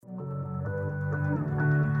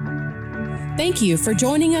Thank you for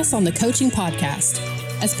joining us on the Coaching Podcast.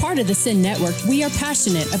 As part of the Sin Network, we are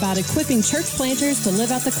passionate about equipping church planters to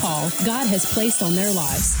live out the call God has placed on their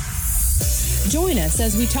lives. Join us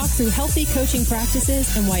as we talk through healthy coaching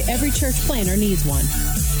practices and why every church planter needs one.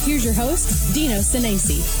 Here's your host, Dino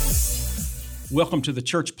Sinesi. Welcome to the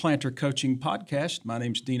Church Planter Coaching Podcast. My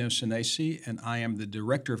name's Dino Sinesi, and I am the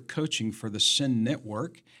Director of Coaching for the Sin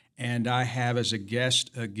Network. And I have as a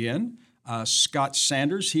guest again, Scott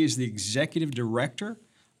Sanders. He is the Executive Director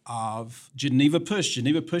of Geneva Push.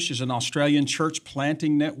 Geneva Push is an Australian church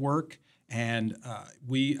planting network, and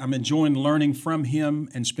I'm enjoying learning from him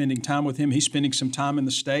and spending time with him. He's spending some time in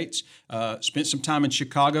the States, spent some time in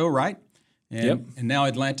Chicago, right? And now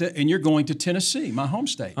Atlanta, and you're going to Tennessee, my home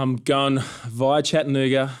state. I'm going via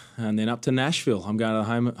Chattanooga and then up to Nashville. I'm going to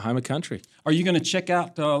the home of country. Are you going to check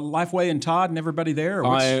out Lifeway and Todd and everybody there? Or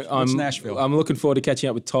what's Nashville? I'm looking forward to catching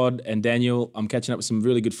up with Todd and Daniel. I'm catching up with some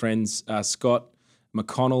really good friends, Scott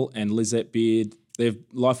McConnell and Lizette Beard.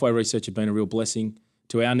 Lifeway Research have been a real blessing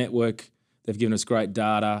to our network. They've given us great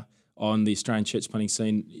data on the Australian church planting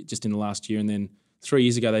scene just in the last year. And then 3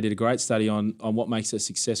 years ago, they did a great study on what makes a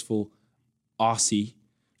successful Aussie,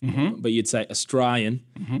 but you'd say Australian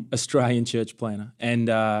church planter, and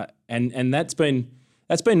that's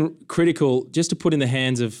been critical just to put in the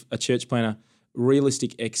hands of a church planter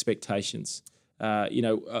realistic expectations.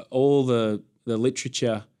 All the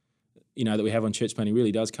literature that we have on church planting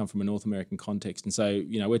really does come from a North American context, and so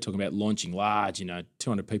we're talking about launching large,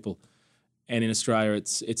 200 people, and in Australia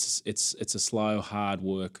it's a slow, hard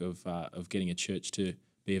work of getting a church to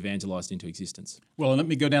be evangelized into existence. Well, let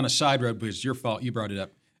me go down a side road because it's your fault. You brought it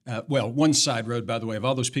up. One side road, by the way, of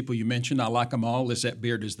all those people you mentioned, I like them all. Lizette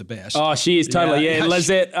Beard is the best. Oh, she is totally. Yeah.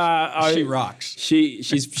 Lizette. She rocks.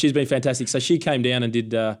 She's been fantastic. So she came down and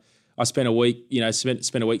did. I spent a week.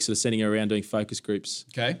 Spent a week sort of sending her around doing focus groups.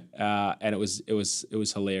 Okay. And it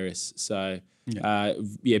was hilarious. So.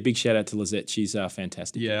 Big shout out to Lizette. She's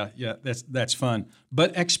fantastic. Yeah, that's fun.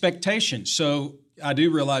 But expectations. So I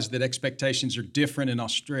do realize that expectations are different in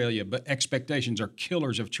Australia, but expectations are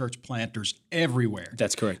killers of church planters everywhere.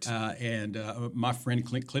 That's correct. And my friend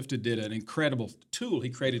Clint Clifton did an incredible tool.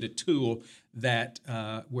 He created a tool that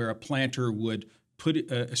where a planter would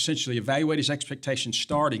essentially evaluate his expectations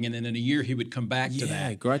starting, and then in a year he would come back to that.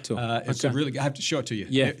 Yeah, great tool. It's I have to show it to you.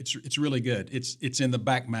 Yeah, it's really good. It's in the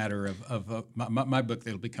back matter of my book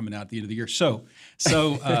that'll be coming out at the end of the year. So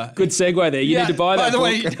good segue there. You need to buy that. By the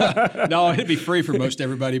way, no, it'd be free for most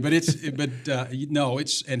everybody, but it's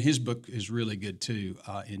and his book is really good too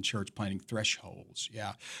in church planting thresholds.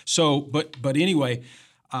 Yeah. So, but anyway,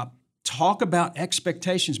 talk about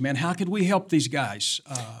expectations, man. How could we help these guys?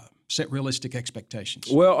 Set realistic expectations.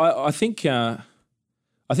 Well, I think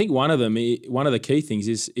one of the key things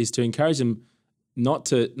is to encourage them not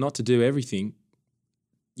to do everything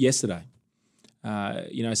yesterday.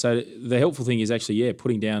 So the helpful thing is actually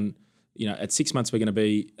putting down. At 6 months we're going to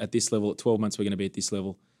be at this level. At 12 months we're going to be at this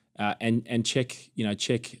level, and check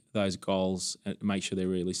those goals and make sure they're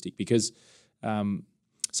realistic. Because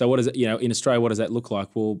so what is it? In Australia, what does that look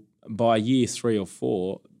like? Well, by year 3 or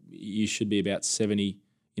 4, you should be about 70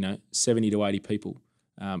 to 80 people,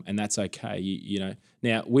 and that's okay.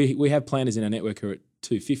 Now we have planters in our network who are at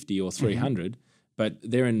 250 or 300, but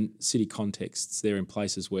they're in city contexts. They're in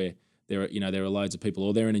places where there are loads of people,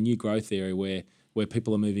 or they're in a new growth area where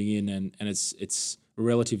people are moving in, and it's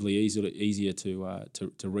relatively easier to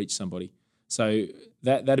reach somebody. So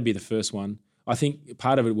that'd be the first one. I think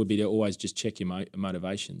part of it would be to always just check your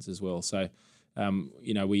motivations as well. So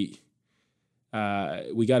we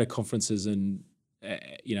go to conferences and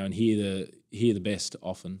and hear the best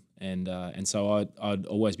often, and so I'd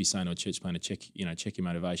always be saying to a church planter, check your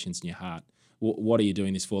motivations and your heart. What are you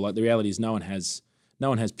doing this for? Like, the reality is, no one has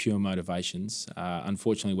pure motivations.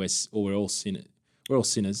 Unfortunately, we're all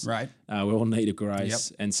sinners. Right. We're all in need of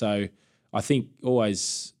grace, and so I think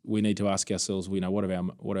always we need to ask ourselves, what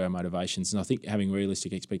are our motivations? And I think having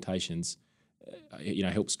realistic expectations,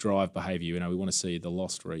 helps drive behaviour. We want to see the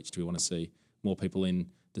lost reached. We want to see more people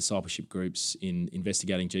in discipleship groups, in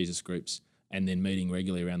investigating Jesus groups, and then meeting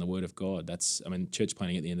regularly around the Word of God. Church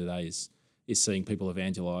planting at the end of the day is seeing people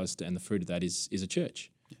evangelized, and the fruit of that is a church.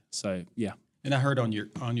 Yeah. So, yeah. And I heard on your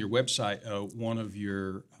website one of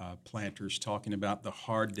your planters talking about the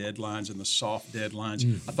hard deadlines and the soft deadlines.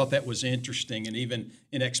 I thought that was interesting, and even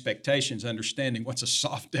in expectations, understanding what's a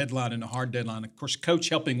soft deadline and a hard deadline. Of course, coach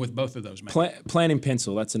helping with both of those. Plan in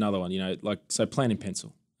pencil. That's another one. Plan in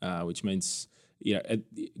pencil, which means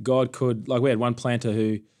God could, we had one planter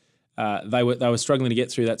who they were struggling to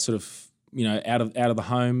get through that sort of out of the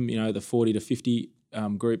home, the 40 to 50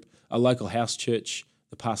 group. A local house church,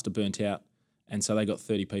 the pastor burnt out. and so they got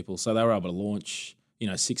 30 people. So they were able to launch,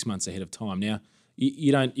 6 months ahead of time. Now,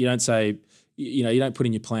 you don't say, you don't put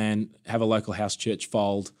in your plan, have a local house church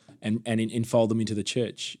fold and enfold them into the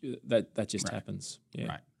church. That just happens.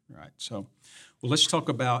 Yeah. Right. So, well, let's talk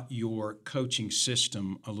about your coaching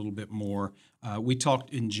system a little bit more. We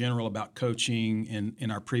talked in general about coaching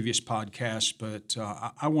in our previous podcast, but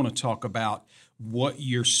I want to talk about what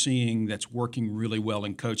you're seeing that's working really well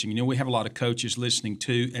in coaching. We have a lot of coaches listening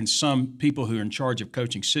too, and some people who are in charge of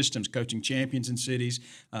coaching systems, coaching champions in cities,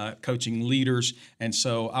 coaching leaders, and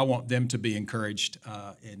so I want them to be encouraged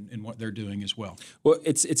in what they're doing as well. Well,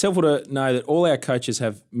 it's helpful to know that all our coaches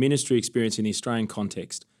have ministry experience in the Australian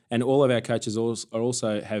context, and all of our coaches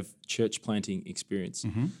also have church planting experience.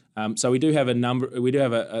 Mm-hmm. So we do have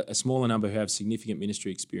a smaller number who have significant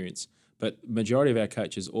ministry experience, but majority of our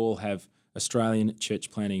coaches all have Australian church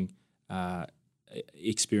planting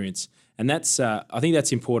experience, and that's I think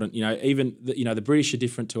that's important. Even the British are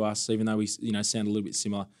different to us, even though we sound a little bit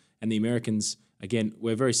similar, and the Americans, again,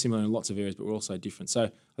 we're very similar in lots of areas, but we're also different. So I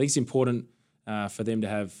think it's important for them to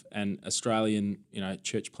have an Australian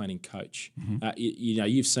church planting coach. Mm-hmm.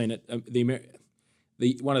 You've seen it.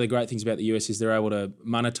 One of the great things about the US is they're able to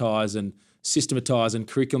monetize and systematize and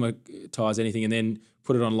curriculumatize anything, and then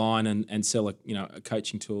put it online and sell a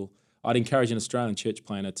coaching tool. I'd encourage an Australian church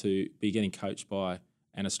planter to be getting coached by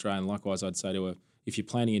an Australian. Likewise, I'd say to her, if you're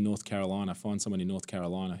planting in North Carolina, find someone in North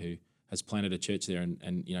Carolina who has planted a church there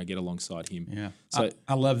and get alongside him. Yeah, so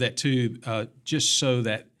I love that too, just so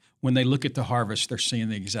that when they look at the harvest, they're seeing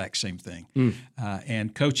the exact same thing.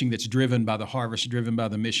 And coaching that's driven by the harvest, driven by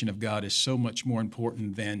the mission of God is so much more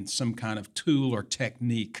important than some kind of tool or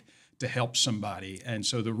technique to help somebody. And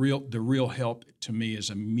so the real help to me is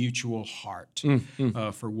a mutual heart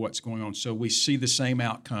for what's going on. So we see the same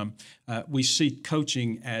outcome. We see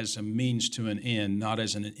coaching as a means to an end, not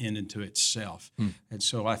as an end into itself. And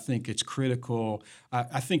so I think it's critical.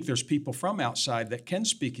 I think there's people from outside that can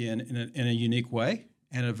speak in a unique way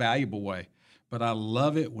and a valuable way. But I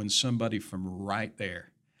love it when somebody from right there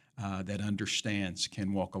that understands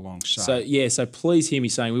can walk alongside. So please hear me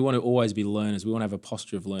saying we want to always be learners. We want to have a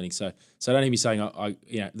posture of learning. So don't hear me saying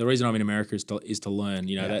the reason I'm in America is to learn.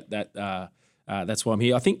 That's why I'm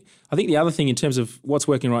here. I think the other thing in terms of what's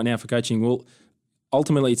working right now for coaching, well,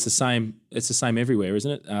 ultimately it's the same. It's the same everywhere,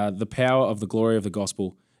 isn't it? The power of the glory of the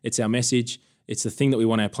gospel. It's our message. It's the thing that we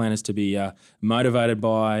want our planners to be motivated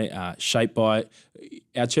by, shaped by.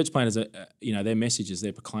 Our church planners are, their messages,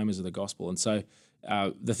 they're proclaimers of the gospel, and so.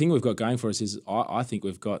 The thing we've got going for us is I think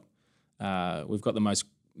we've got the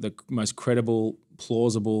most credible,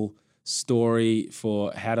 plausible story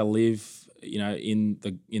for how to live, in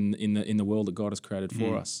the world that God has created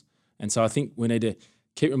for us. And so I think we need to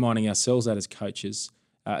keep reminding ourselves that as coaches,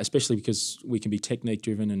 especially because we can be technique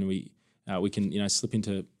driven and we can slip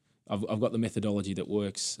into I've got the methodology that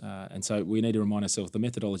works, and so we need to remind ourselves the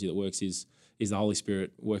methodology that works is the Holy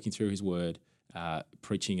Spirit working through His Word.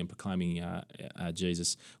 Preaching and proclaiming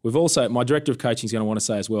Jesus. We've also, my director of coaching is going to want to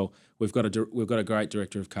say as well, we've got a great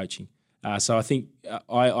director of coaching. So I think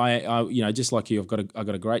I just like you, I've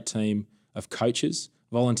got a great team of coaches,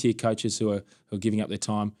 volunteer coaches who are giving up their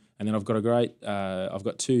time, and then I've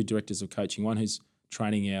got two directors of coaching. One who's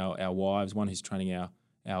training our wives, one who's training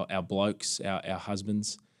our blokes, our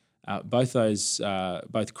husbands.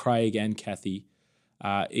 Both Craig and Kathy.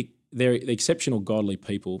 They're exceptional godly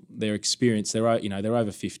people. They're experienced. They're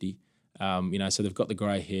over 50. So they've got the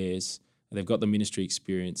grey hairs. They've got the ministry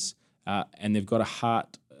experience, and they've got a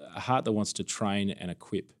heart that wants to train and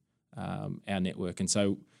equip our network. And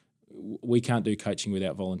so we can't do coaching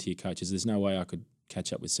without volunteer coaches. There's no way I could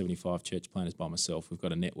catch up with 75 church planners by myself. We've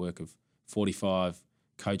got a network of 45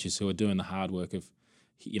 coaches who are doing the hard work of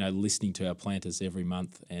listening to our planters every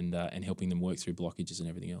month and helping them work through blockages and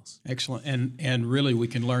everything else. Excellent. And really we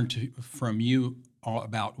can learn from you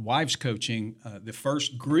about wives coaching. The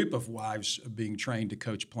first group of wives being trained to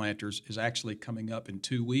coach planters is actually coming up in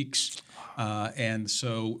 2 weeks. And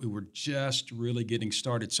so we're just really getting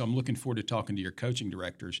started. So I'm looking forward to talking to your coaching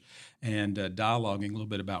directors and dialoguing a little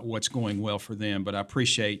bit about what's going well for them. But I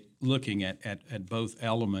appreciate looking at both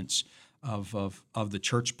elements of the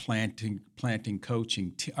church planting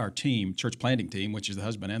coaching our team, church planting team, which is the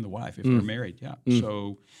husband and the wife if they're married. Yeah.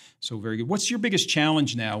 So very good. What's your biggest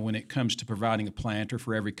challenge now when it comes to providing a planter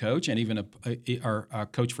for every coach, and even a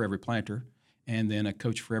coach for every planter, and then a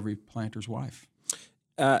coach for every planter's wife?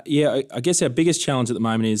 I guess our biggest challenge at the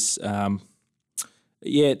moment is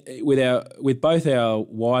with both our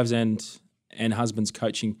wives and husbands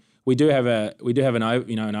coaching, we do have an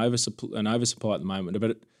oversupply at the moment,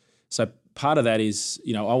 but. So part of that is,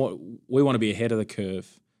 we want to be ahead of the curve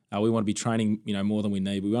We want to be training, more than we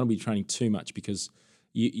need. We want to be training too much because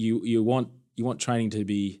you want training to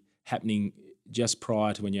be happening just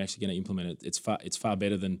prior to when you're actually going to implement it. It's far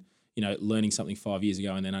better than learning something 5 years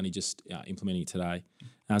ago and then only just implementing it today.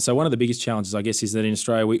 So one of the biggest challenges, I guess, is that in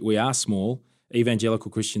Australia we are small. Evangelical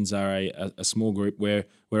Christians are a small group where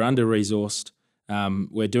we're under-resourced.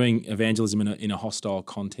 We're doing evangelism in a hostile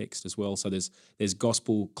context as well. So there's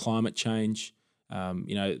gospel climate change.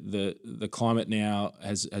 The climate now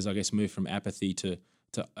has I guess moved from apathy to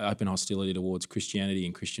open hostility towards Christianity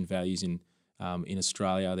and Christian values in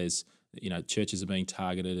Australia. There's churches are being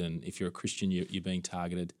targeted, and if you're a Christian, you're being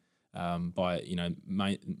targeted by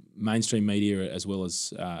mainstream media as well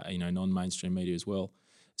as non-mainstream media as well.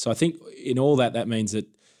 So I think in all that means that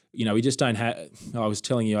we just don't have. I was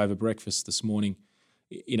telling you over breakfast this morning.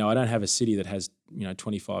 I don't have a city that has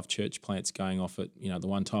 25 church plants going off at the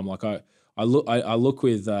one time. Like I look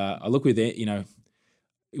with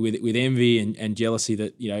with envy and jealousy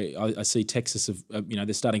that I see Texas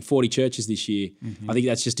they're starting 40 churches this year. Mm-hmm. I think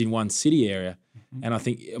that's just in one city area, and I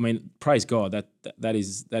think praise God that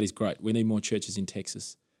is great. We need more churches in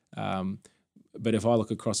Texas, but if I look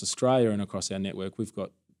across Australia and across our network, we've got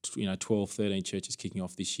 12, 13 churches kicking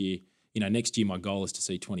off this year. Next year my goal is to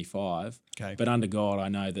see 25. Okay. But under God, I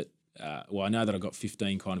know that I know that I've got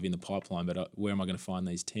 15 kind of in the pipeline. But where am I going to find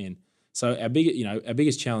these 10? So our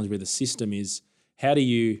biggest challenge with the system is how do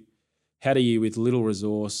you with little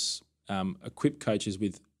resource equip coaches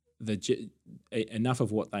with enough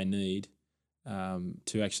of what they need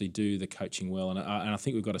to actually do the coaching well, and I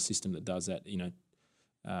think we've got a system that does that.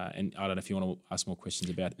 And I don't know if you want to ask more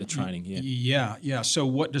questions about the training. Yeah. So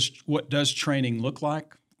what does training look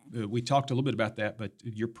like? We talked a little bit about that, but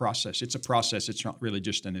your process, it's a process. It's not really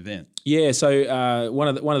just an event. Yeah. So one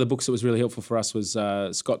of the books that was really helpful for us was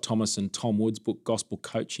Scott Thomas and Tom Wood's book, Gospel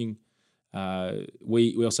Coaching.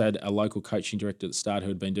 We also had a local coaching director at the start who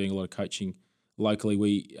had been doing a lot of coaching locally.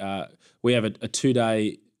 We have a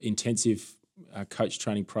 2-day intensive coach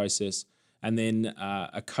training process, and then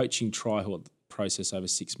a coaching trial process over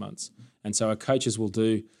 6 months. And so our coaches will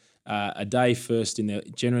do a day first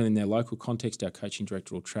generally in their local context. Our coaching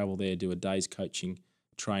director will travel there, do a day's coaching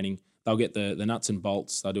training. They'll get the nuts and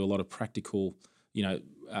bolts. They'll do a lot of practical,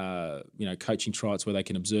 coaching trials where they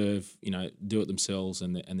can observe, do it themselves,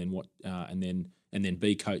 and then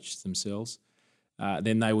be coached themselves.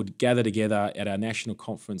 Then they would gather together at our national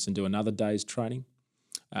conference and do another day's training,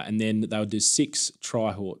 and then they would do 6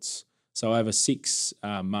 trihorts. So over 6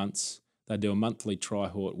 months, they do a monthly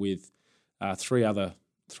trihort with 3 other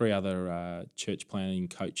church planning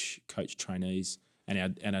coach trainees and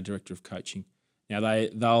our director of coaching. Now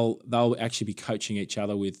they'll actually be coaching each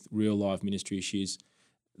other with real live ministry issues.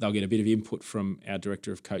 They'll get a bit of input from our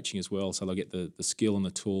director of coaching as well, so they'll get the skill and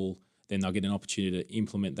the tool. Then they'll get an opportunity to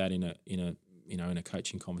implement that in a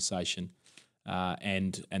coaching conversation,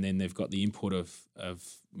 and then they've got the input of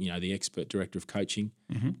the expert director of coaching,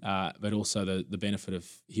 but also the benefit of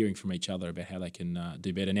hearing from each other about how they can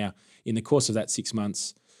do better. Now, in the course of that 6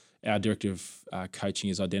 months, our director of coaching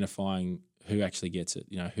is identifying who actually gets it.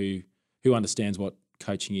 Who understands what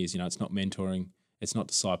coaching is. It's not mentoring, it's not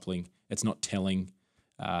discipling, it's not telling,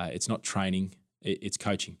 it's not training, it's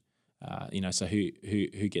coaching. So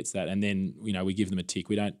who gets that? And then we give them a tick.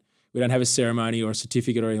 We don't have a ceremony or a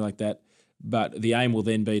certificate or anything like that. But the aim will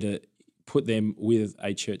then be to put them with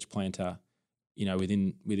a church planter,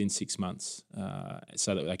 within 6 months,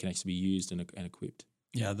 so that they can actually be used and equipped.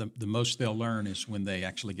 Yeah, the most they'll learn is when they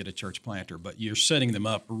actually get a church planter. But you're setting them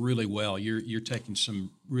up really well. You're taking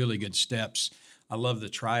some really good steps. I love the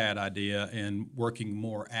triad idea and working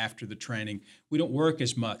more after the training. We don't work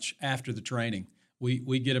as much after the training.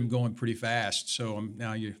 We get them going pretty fast. So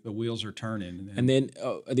now the wheels are turning. And then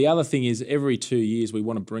the other thing is every 2 years we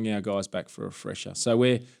want to bring our guys back for a refresher. So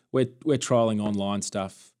we're trialing online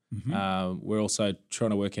stuff. Mm-hmm. We're also trying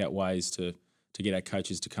to work out ways to get our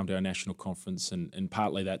coaches to come to our national conference, and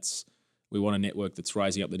partly that's we want a network that's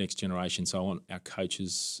raising up the next generation. So I want our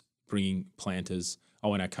coaches bringing planters. I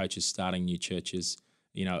want our coaches starting new churches.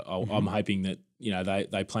 I'm hoping that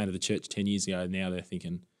they planted the church 10 years ago. Now they're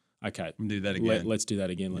thinking, okay, do that again. Let's do that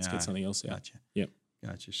again. Let's get something else out. Gotcha. Yep.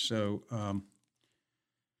 Gotcha. So,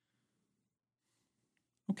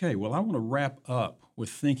 okay. Well, I want to wrap up with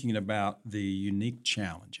thinking about the unique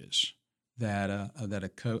challenges that a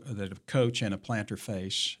coach and a planter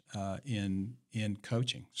face in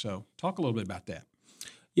coaching. So, talk a little bit about that.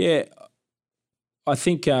 Yeah, I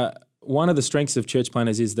think one of the strengths of church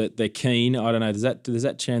planters is that they're keen. I don't know. Does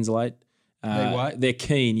that translate? They what? They're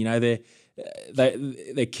keen.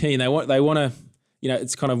 They're keen. They want to.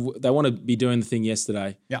 it's kind of, they want to be doing the thing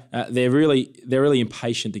yesterday. Yeah. They're really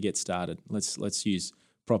impatient to get started. Let's use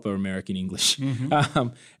proper American English.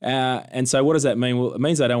 And so what does that mean? Well, it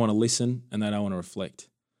means they don't want to listen and they don't want to reflect.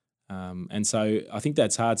 And so I think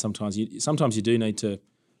that's hard sometimes. Sometimes you do need to,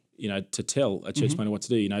 to tell a church planter what to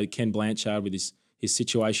do. Ken Blanchard with his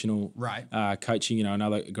situational coaching,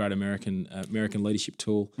 another great American leadership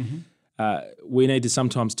tool. We need to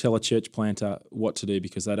sometimes tell a church planter what to do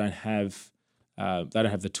because they don't have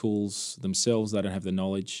the tools themselves. They don't have the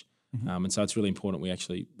knowledge, and so it's really important we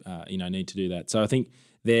actually need to do that. So I think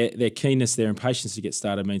their keenness, their impatience to get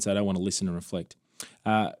started means they don't want to listen and reflect.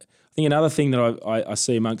 I think another thing that I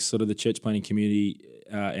see amongst sort of the church planting community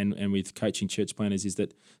and with coaching church planters is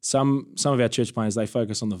that some of our church planters, they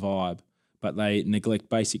focus on the vibe, but they neglect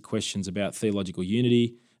basic questions about theological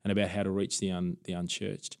unity and about how to reach the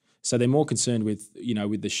unchurched. So they're more concerned with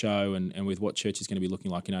the show and with what church is going to be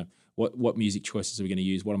looking like. What music choices are we going to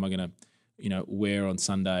use? What am I going to wear on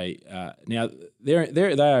Sunday? Now they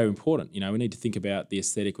are important. We need to think about the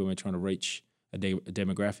aesthetic when we're trying to reach a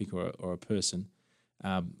demographic or a person.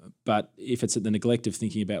 But if it's at the neglect of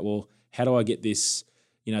thinking about, well, how do I get this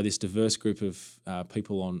this diverse group of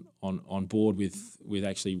people on board with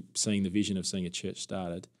actually seeing the vision of seeing a church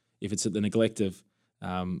started? If it's at the neglect of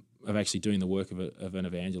actually doing the work of an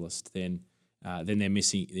evangelist, then they're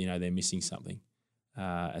missing they're missing something.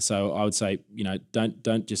 So I would say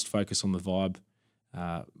don't just focus on the vibe.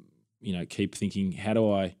 Keep thinking, how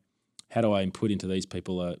do I input into these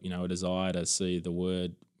people a desire to see the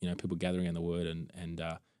word, people gathering on the word and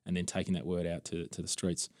then taking that word out to the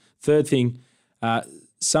streets. Third thing,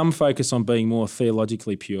 some focus on being more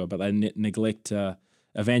theologically pure, but they neglect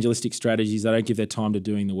evangelistic strategies. They don't give their time to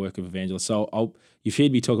doing the work of evangelists. So you've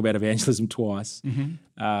heard me talk about evangelism twice.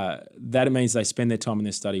 That means they spend their time in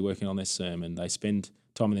their study working on their sermon. They spend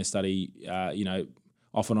time in their study,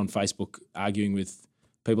 often on Facebook arguing with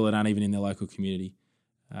people that aren't even in their local community.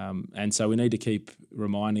 And so we need to keep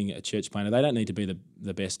reminding a church planter they don't need to be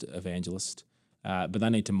the best evangelist, but they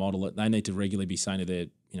need to model it. They need to regularly be saying to their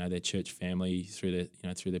church family through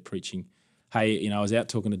their preaching, hey, I was out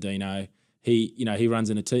talking to Dino. He runs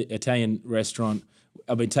an Italian restaurant.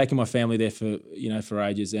 I've been taking my family there for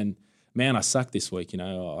ages, and man, I sucked this week.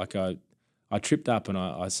 I tripped up and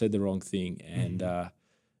I said the wrong thing, and that's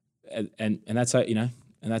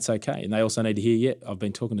and that's okay. And they also need to hear, I've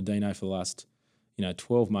been talking to Dino for the last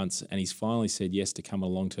 12 months, and he's finally said yes to come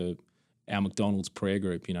along to our McDonald's prayer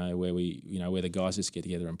group. Where where the guys just get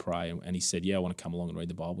together and pray, and he said, I want to come along and read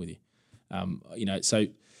the Bible with you. So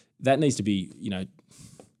that needs to be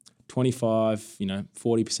 25,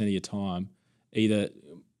 40% of your time, either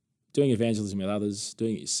doing evangelism with others,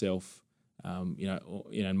 doing it yourself,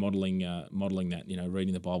 modeling that,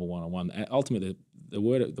 reading the Bible one-on-one. Ultimately, the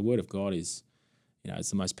word of God is,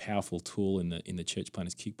 it's the most powerful tool in the church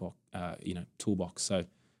planter's toolbox. So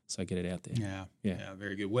get it out there. Yeah,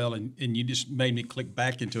 very good. Well, and you just made me click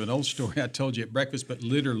back into an old story I told you at breakfast, but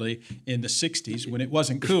literally in the 60s when it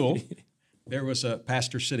wasn't cool. There was a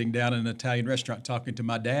pastor sitting down in an Italian restaurant talking to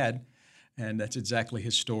my dad, and that's exactly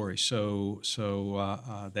his story. So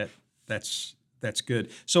that's good.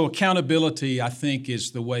 So accountability, I think,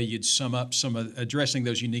 is the way you'd sum up some of addressing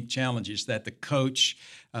those unique challenges, that the coach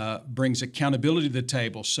brings accountability to the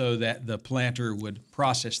table so that the planter would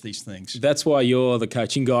process these things. That's why you're the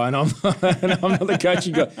coaching guy and I'm not the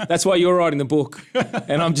coaching guy. That's why you're writing the book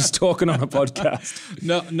and I'm just talking on a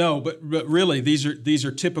podcast. No, but really these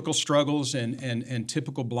are typical struggles and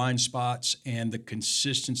typical blind spots, and the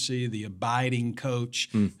consistency, the abiding coach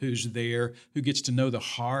who's there, who gets to know the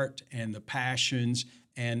heart and the passions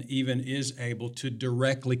and even is able to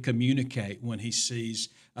directly communicate when he sees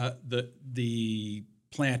the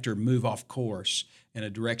planter move off course in a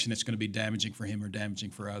direction that's going to be damaging for him or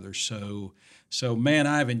damaging for others. So man,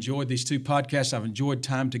 I've enjoyed these two podcasts. I've enjoyed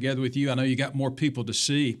time together with you. I know you got more people to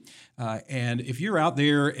see. And if you're out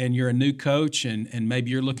there and you're a new coach and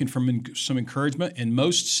maybe you're looking for some encouragement, in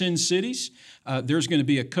most Sin cities, there's going to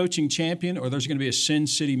be a coaching champion, or there's going to be a Sin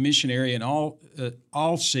City missionary in all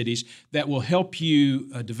cities that will help you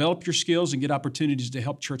develop your skills and get opportunities to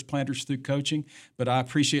help church planters through coaching. But I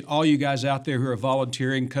appreciate all you guys out there who are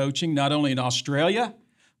volunteering coaching, not only in Australia,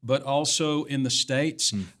 but also in the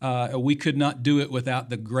States. We could not do it without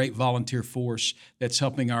the great volunteer force that's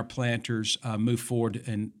helping our planters move forward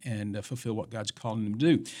and fulfill what God's calling them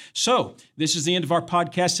to do. So this is the end of our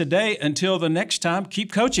podcast today. Until the next time,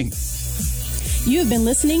 keep coaching. You have been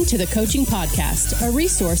listening to the Coaching Podcast, a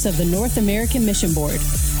resource of the North American Mission Board.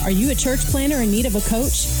 Are you a church planter in need of a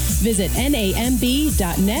coach? Visit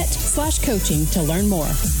namb.net/coaching to learn more.